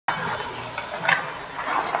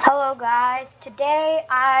Hello guys, today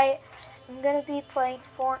I am going to be playing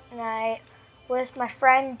Fortnite with my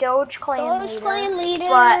friend Dogeclanleader.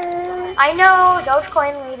 But I know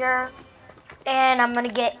Dogeclanleader, and I'm going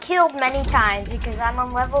to get killed many times because I'm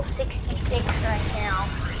on level 66 right now.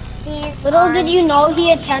 Little did you know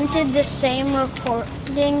he attempted the same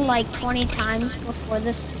recording like 20 times before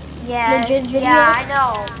this legit video. Yeah, I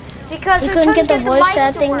know. Because we couldn't get the voice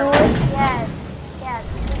chat thing to work. Yes.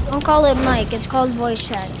 Don't call it mic, it's called voice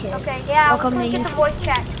chat, kid. Okay, yeah, welcome we to couldn't get the voice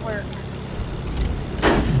chat to work.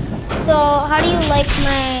 So, how do you like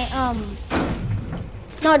my,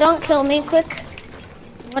 No, don't kill me, quick.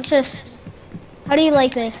 Watch this. How do you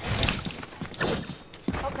like this?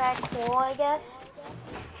 Okay, cool, I guess.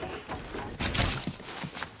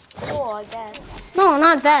 Cool, I guess. No,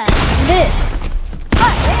 not that. This.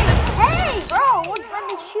 Hey, bro, what's let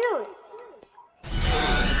me shoot?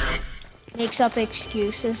 Makes up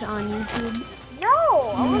excuses on YouTube.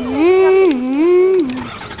 No, I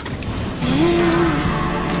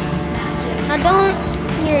Now don't,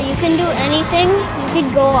 here, you can do anything. You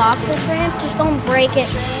could go off this ramp, just don't break it.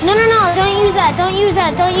 No, don't use that, don't use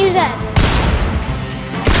that. Don't use that.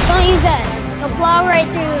 You'll plow right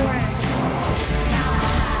through the ramp.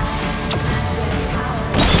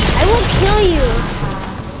 I will kill you.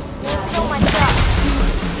 kill my truck.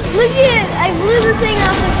 Look at it, I blew the thing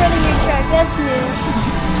off in front of your truck, that's new.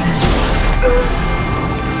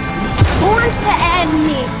 Who wants to add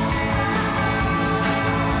me?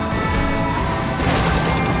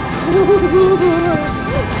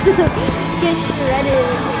 Get shredded.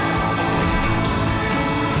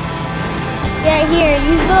 Yeah, here,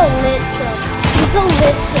 use the lit truck.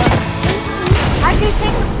 I can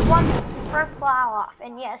take one first plow off,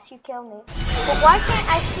 and yes, you kill me. But why can't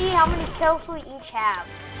I see how many kills we each have?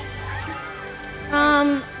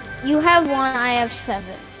 You have 1, I have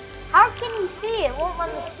 7. How can you see? It won't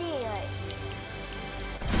let me see, like.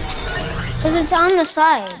 Because it's on the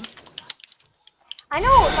side. I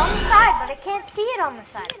know it's on the side, but I can't see it on the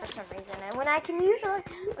side for some reason. And when I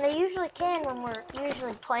usually can when we're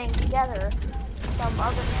usually playing together some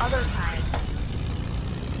other time.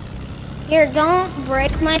 Here, don't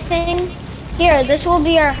break my thing. Here, this will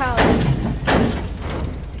be our house.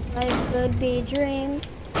 Life could be a dream.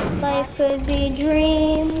 Life could be a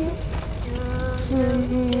dream.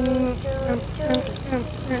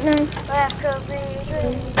 Life could be a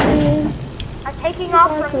dream. I'm taking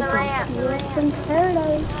off from the ramp. From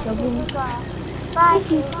paradise.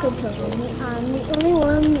 If you could tell me I'm the only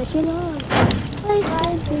one that you know. Life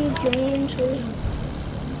could be a dream too.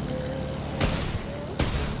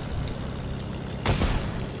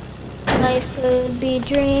 Life could be a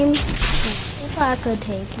dream if I could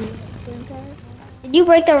take you. Did you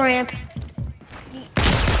break the ramp?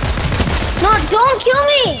 No, don't kill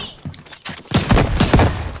me!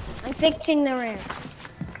 I'm fixing the ramp.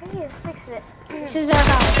 Okay, fix it. This is our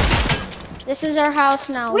house. This is our house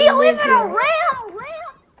now. We live in a ramp!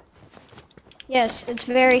 Yes, it's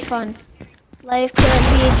very fun. Life could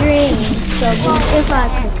be a dream. So if I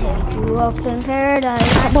could take you up in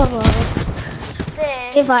paradise above.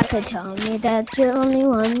 If I could tell me that you're only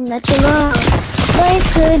one that you love,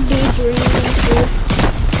 life could be dreams.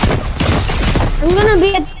 I'm gonna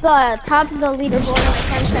be at the top of the leaderboard in like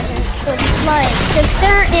 10 seconds. So just like sit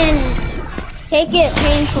there and take it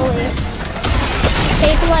painfully.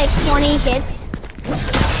 Take like 20 hits.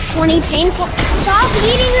 20 painful. Stop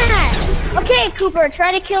eating that! Okay, Cooper,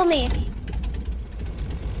 try to kill me.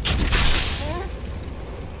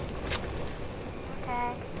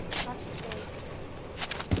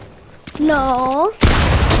 No.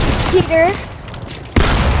 Cheater.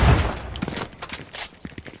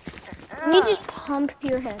 Let me just pump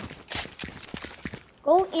your head.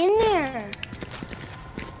 Go in there.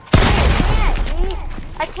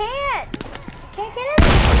 I can't get in.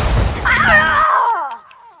 Ah!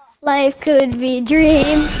 Life could be a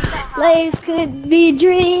dream. Life could be a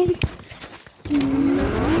dream.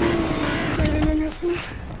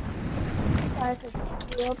 I could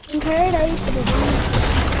be up in paradise.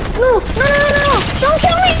 No! Don't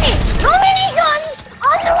kill me! No miniguns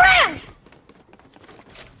on the ramp!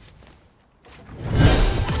 I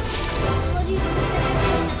told you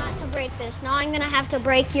specifically not to break this. Now I'm gonna have to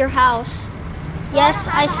break your house. Yes,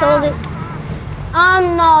 I sold it.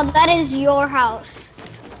 No, that is your house.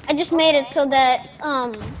 I just made it so that,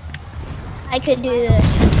 I could do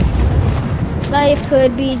this. Life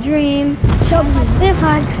could be a dream. So if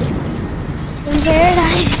I could. In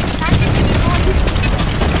paradise.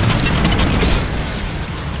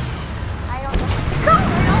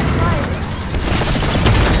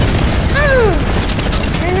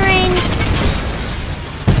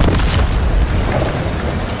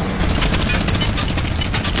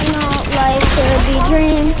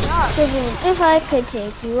 dream. If I could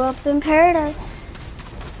take you up in paradise.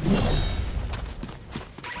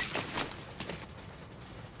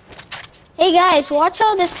 Hey guys, watch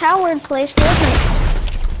how this coward plays Fortnite.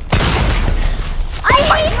 I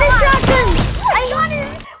hate the shotgun! What gun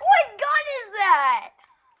is that?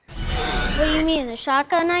 What do you mean, the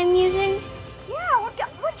shotgun I'm using? Yeah,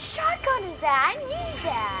 what shotgun is that? I need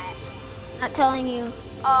that. Not telling you.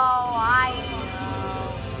 Oh, I know.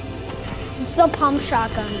 It's the pump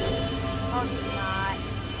shotgun. Oh, it's not.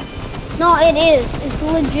 No, it is. It's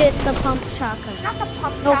legit the pump shotgun. Not the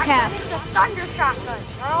pump No shotgun. cap. It's the thunder shotgun,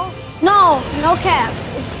 bro. No, no cap.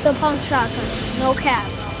 It's the pump shotgun. No cap.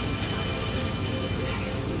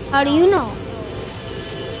 How do you know?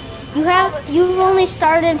 You've only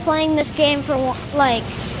started playing this game for like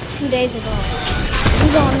 2 days ago.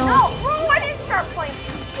 You don't know. No, bro, I didn't start playing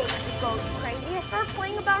 2 days ago. You crazy? I started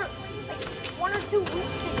playing about like 1 or 2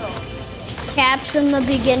 weeks ago. Caps in the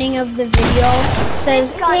beginning of the video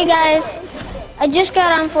says, "Hey guys, I just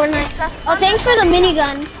got on Fortnite." Oh, thanks for the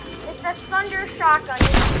minigun. It's the thunder shotgun.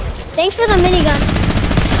 Thanks for the minigun.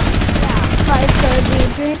 Yeah. Life could be a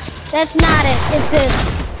dream. That's not it. It's this.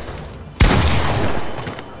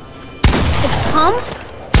 It's pump.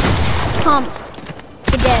 Pump.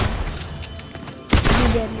 You're dead. You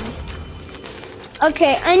dead, man.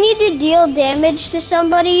 Okay, I need to deal damage to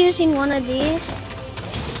somebody using one of these.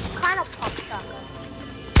 What kind of pump shotgun?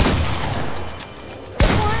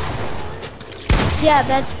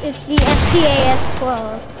 Yeah, it's the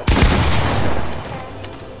SPAS-12.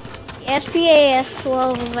 The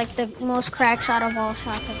SPAS-12 is like the most crack shot of all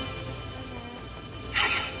shotguns.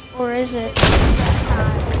 Or is it?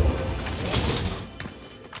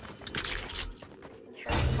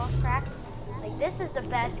 Like, this is the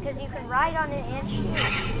best because you can ride on it and shoot.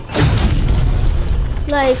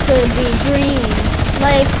 Life could be green.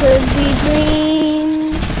 Life could be green.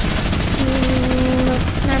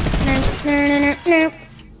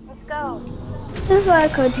 Let's go. If I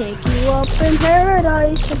could take you up in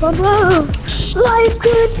paradise up above, life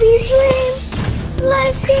could be dream.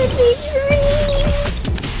 Life could be dream.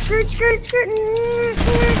 Skirt, skirt, skirt.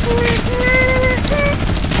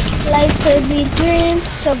 Life could be dream.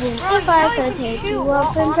 So boom, if I could take you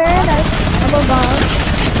up in paradise up above,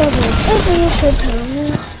 so boom, if you could tell me.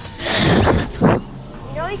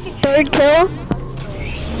 You know you can Third kill. You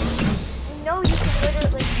know you can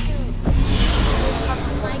literally shoot.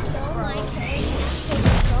 My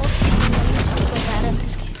kill. So bad at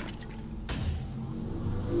this game.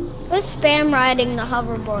 Let's spam riding the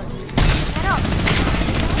hoverboard. I know.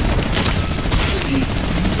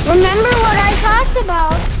 Remember what I talked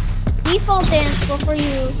about? Default dance before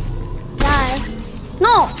you die.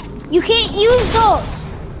 No, you can't use those.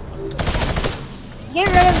 Get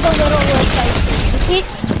rid of the little red dice.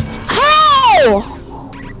 How?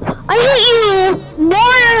 I hit you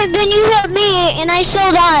more than you hit me, and I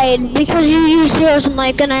still died because you used yours in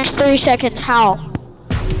like the next 3 seconds. How?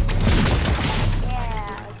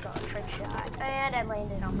 Yeah, let's go. Trick shot. And I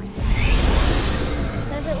landed on my head. It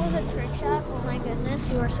says it was a trick shot. Oh my goodness,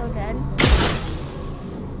 you are so dead.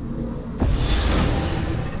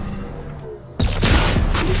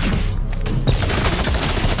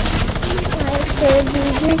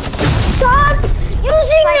 Stop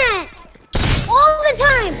using that all the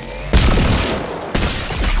time.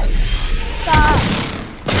 Stop.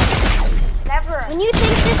 Never. When you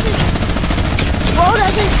think this is, bro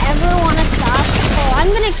doesn't ever want to stop. Oh,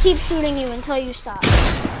 I'm gonna keep shooting you until you stop.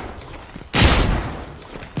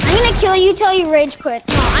 I'm gonna kill you till you rage quit.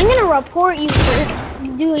 No, I'm gonna report you for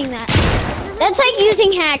doing that. That's like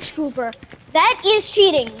using hacks, Cooper. That is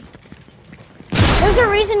cheating. There's a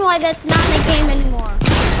reason why that's not in the game anymore.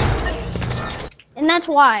 And that's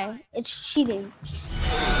why. It's cheating.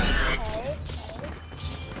 Okay.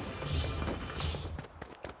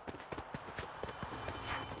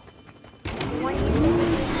 When you think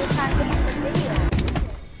this time to the video?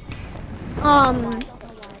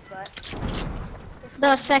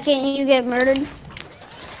 The second you get murdered.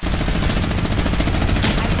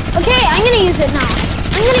 Okay, I'm gonna use it now.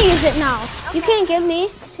 I'm gonna use it now. Okay. You can't give me,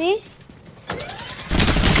 see?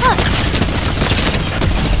 Look.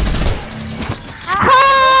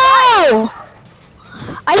 Oh!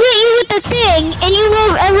 I hit you with the thing, and you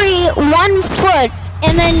move every 1 foot,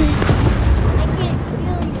 and then I can't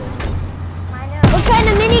feel you. I know. What kind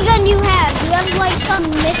of minigun do you have? Do you have like some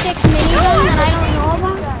mythic minigun that I don't know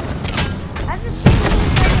about?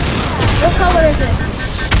 What color is it?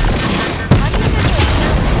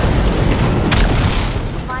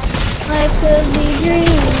 Life could be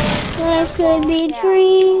dream. Life could be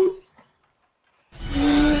dream.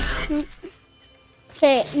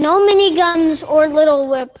 Okay, no miniguns or little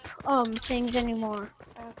whip things anymore.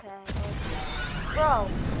 Okay. Bro.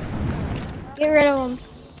 Get rid of them.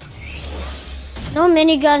 No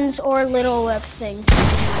miniguns or little whip things.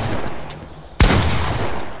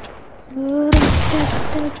 You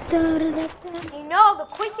know, the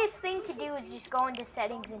quickest thing to do is just go into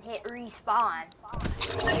settings and hit respawn.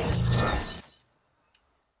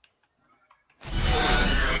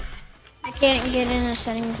 I can't get into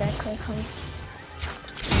settings that quickly.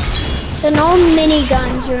 So no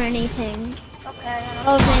miniguns or anything. Okay.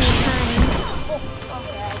 Of any kind.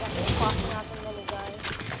 Okay, I got to swapping out the minigun.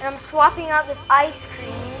 And I'm swapping out this ice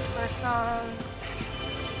cream for some,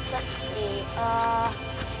 let's see,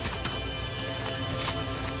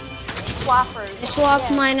 Whoppers. I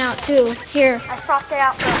swapped mine out too. Here. I swapped it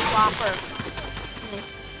out for a Whopper.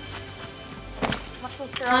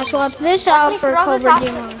 I swapped this out for Cobra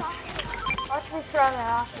Demon. Watch me throw that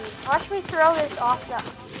off. Watch me throw this off the.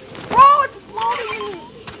 Bro, it's floating in the.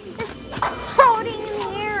 It's floating in the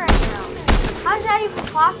air right now. How's that even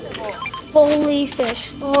possible? Holy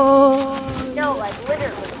fish. Oh. No, like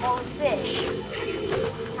literally, holy fish.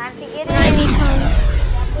 Time to get in.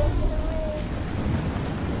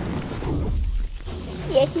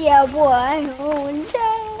 Yes, yeah, boy. Oh,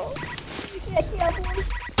 no. Yes, yeah, boy.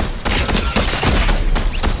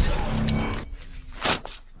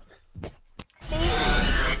 See?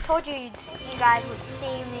 Told you you guys would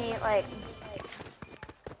see me, like,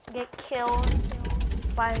 get killed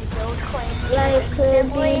by Dogeclanleader. Life could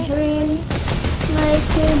be a dream. Life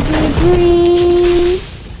could be a dream.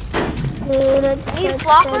 Need a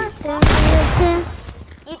flopper?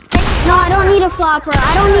 No, I don't need a flopper.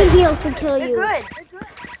 I don't need heals to kill you. You're good.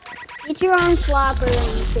 Get your own flopper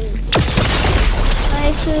then.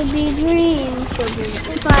 Life could be a dream.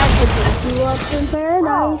 If I could take you up in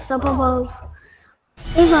paradise up above.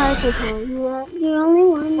 If I could tell you that the only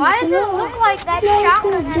one. Why does it look like that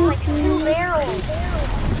shotgun has like 2 barrels?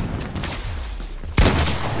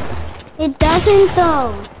 It doesn't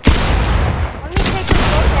though. Let me take a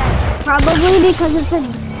look at it. Probably because it's a...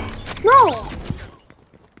 No!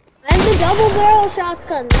 I have the double barrel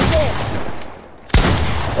shotgun, that's it.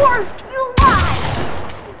 Or you lie!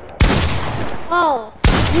 Oh,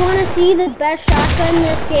 you want to see the best shotgun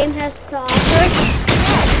this game has to offer?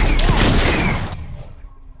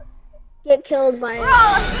 Get killed by it. Bro,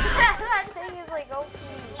 that thing is like OP.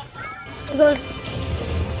 It goes...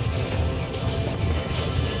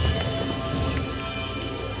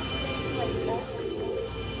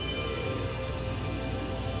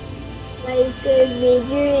 Life could be a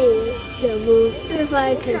dream. If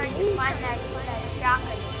I could...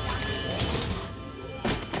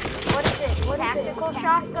 What is it? Tactical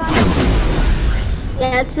shotgun?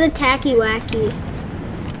 Yeah, it's the tacky wacky.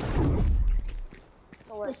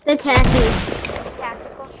 It's the tacky.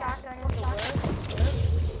 Tactical shotgun is the worst?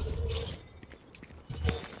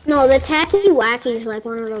 No, the tacky wacky is like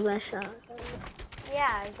one of the best shots.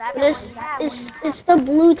 Yeah, is that But it's the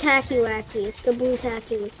blue tacky wacky. It's the blue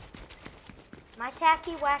tacky. My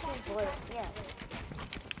tacky wacky is blue, yeah.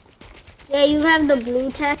 Yeah, you have the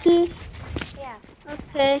blue tacky? Yeah.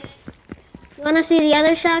 Okay. You wanna see the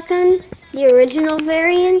other shotgun? The original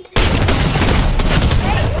variant?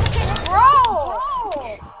 Hey, bro!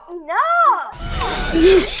 Enough!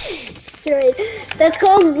 Straight. That's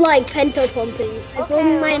called like pento pumping. I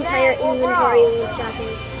filled my entire inventory with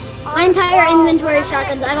shotguns. My entire inventory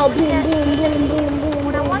shotguns. I go boom, boom, boom, boom,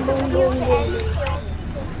 boom, boom, boom, boom, boom.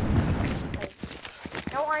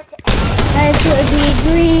 Life could be a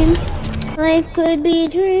dream. Life could be a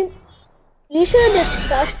dream. You should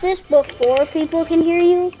discuss this before people can hear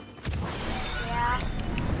you. Yeah.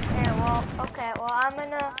 Okay, well, I'm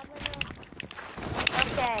gonna...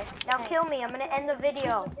 Okay, now kill me. I'm gonna end the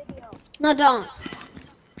video. No, don't.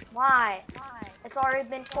 Why? It's already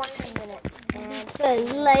been 14 minutes. And...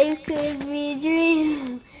 Cause life could be a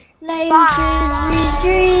dream. Life Bye. could be a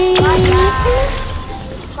dream. Bye, guys.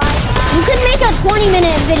 Bye, guys. You could make a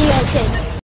 20-minute video, kid.